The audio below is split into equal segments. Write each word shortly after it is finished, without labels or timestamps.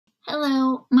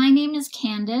Hello, my name is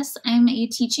Candace. I'm a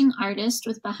teaching artist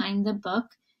with Behind the Book.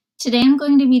 Today I'm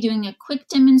going to be doing a quick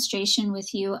demonstration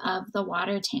with you of the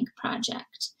water tank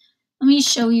project. Let me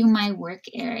show you my work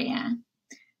area.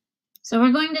 So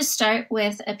we're going to start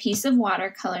with a piece of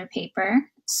watercolor paper,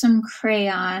 some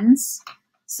crayons,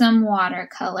 some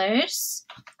watercolors,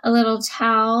 a little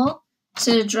towel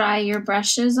to dry your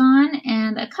brushes on,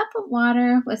 and a cup of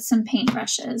water with some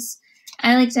paintbrushes.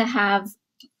 I like to have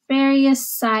various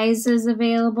sizes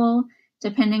available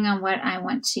depending on what I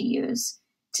want to use.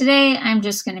 Today I'm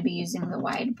just going to be using the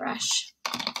wide brush.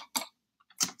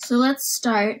 So let's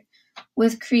start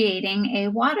with creating a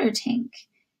water tank.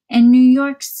 In New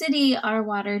York City, our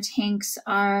water tanks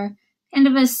are kind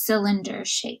of a cylinder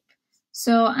shape.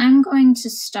 So I'm going to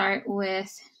start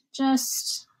with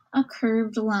just a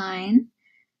curved line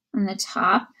on the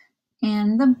top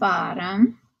and the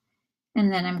bottom,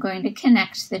 and then I'm going to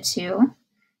connect the two.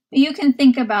 You can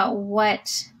think about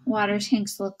what water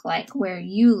tanks look like where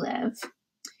you live.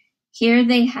 Here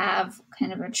they have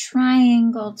kind of a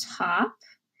triangle top,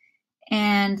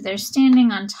 and they're standing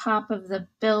on top of the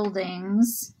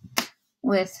buildings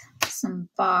with some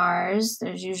bars.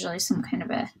 There's usually some kind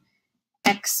of a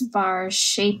X bar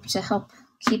shape to help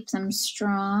keep them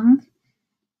strong.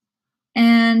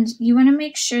 And you want to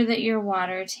make sure that your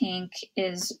water tank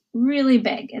is really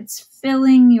big. It's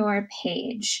filling your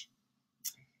page.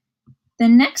 The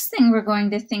next thing we're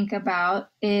going to think about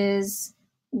is,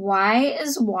 why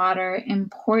is water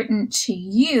important to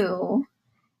you,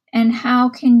 and how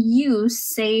can you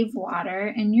save water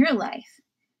in your life?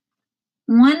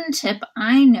 One tip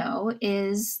I know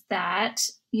is that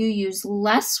you use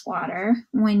less water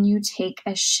when you take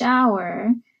a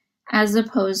shower as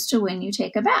opposed to when you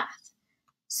take a bath.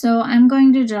 So I'm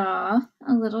going to draw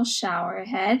a little shower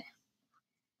head.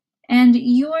 And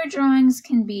your drawings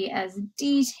can be as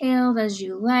detailed as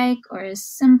you like or as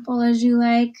simple as you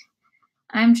like.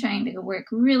 I'm trying to work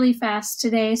really fast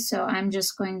today, so I'm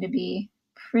just going to be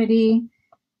pretty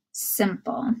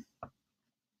simple.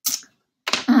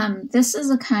 This is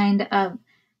a kind of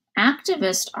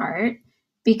activist art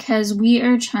because we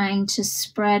are trying to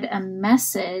spread a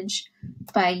message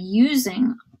by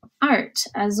using art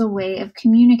as a way of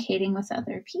communicating with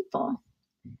other people.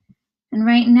 And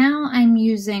right now I'm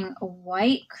using a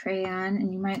white crayon,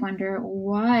 and you might wonder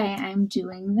why I'm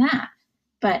doing that,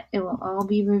 but it will all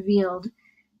be revealed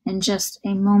in just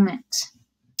a moment.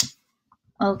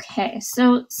 Okay,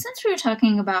 so since we were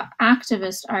talking about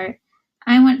activist art,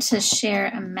 I want to share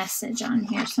a message on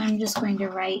here. So I'm just going to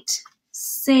write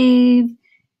Save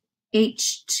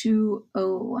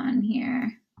H2O on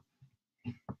here.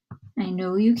 I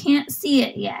know you can't see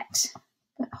it yet,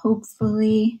 but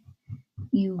hopefully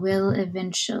you will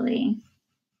eventually.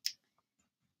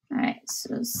 All right,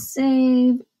 so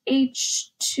save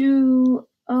H2O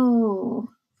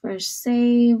for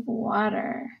save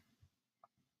water.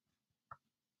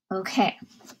 Okay,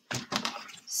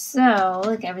 so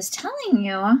like I was telling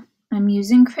you, I'm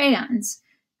using crayons.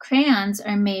 Crayons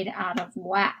are made out of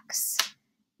wax.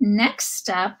 Next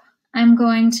step, I'm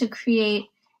going to create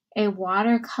a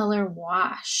watercolor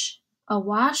wash. A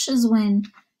wash is when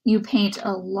you paint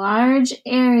a large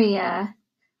area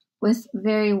with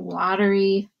very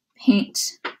watery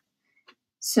paint.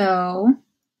 So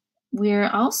we're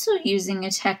also using a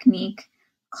technique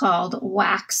called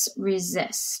wax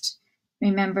resist.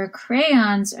 Remember,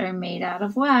 crayons are made out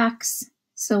of wax.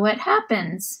 So what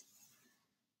happens?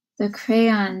 The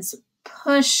crayons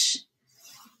push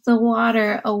the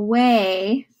water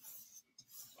away,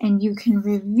 and you can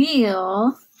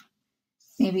reveal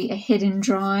maybe a hidden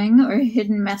drawing or a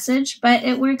hidden message, but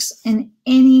it works in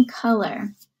any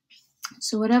color.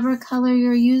 So whatever color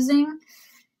you're using,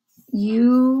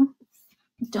 you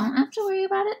don't have to worry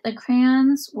about it. The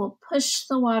crayons will push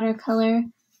the watercolor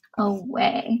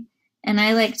away. And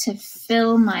I like to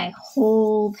fill my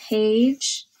whole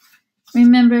page.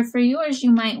 Remember, for yours, you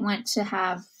might want to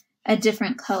have a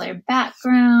different color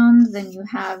background than you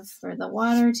have for the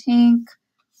water tank,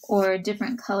 or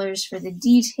different colors for the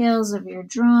details of your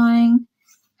drawing,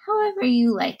 however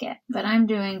you like it. But I'm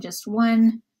doing just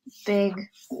one big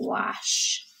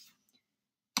wash.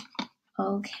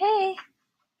 Okay,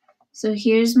 so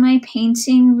here's my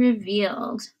painting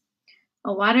revealed.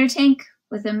 A water tank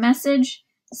with a message,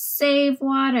 save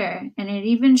water, and it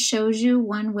even shows you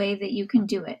one way that you can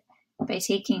do it, by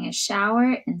taking a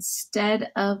shower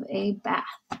instead of a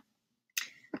bath.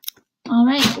 All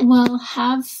right, well,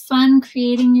 have fun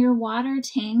creating your water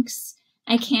tanks.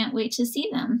 I can't wait to see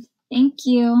them. Thank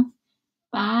you.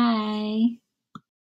 Bye.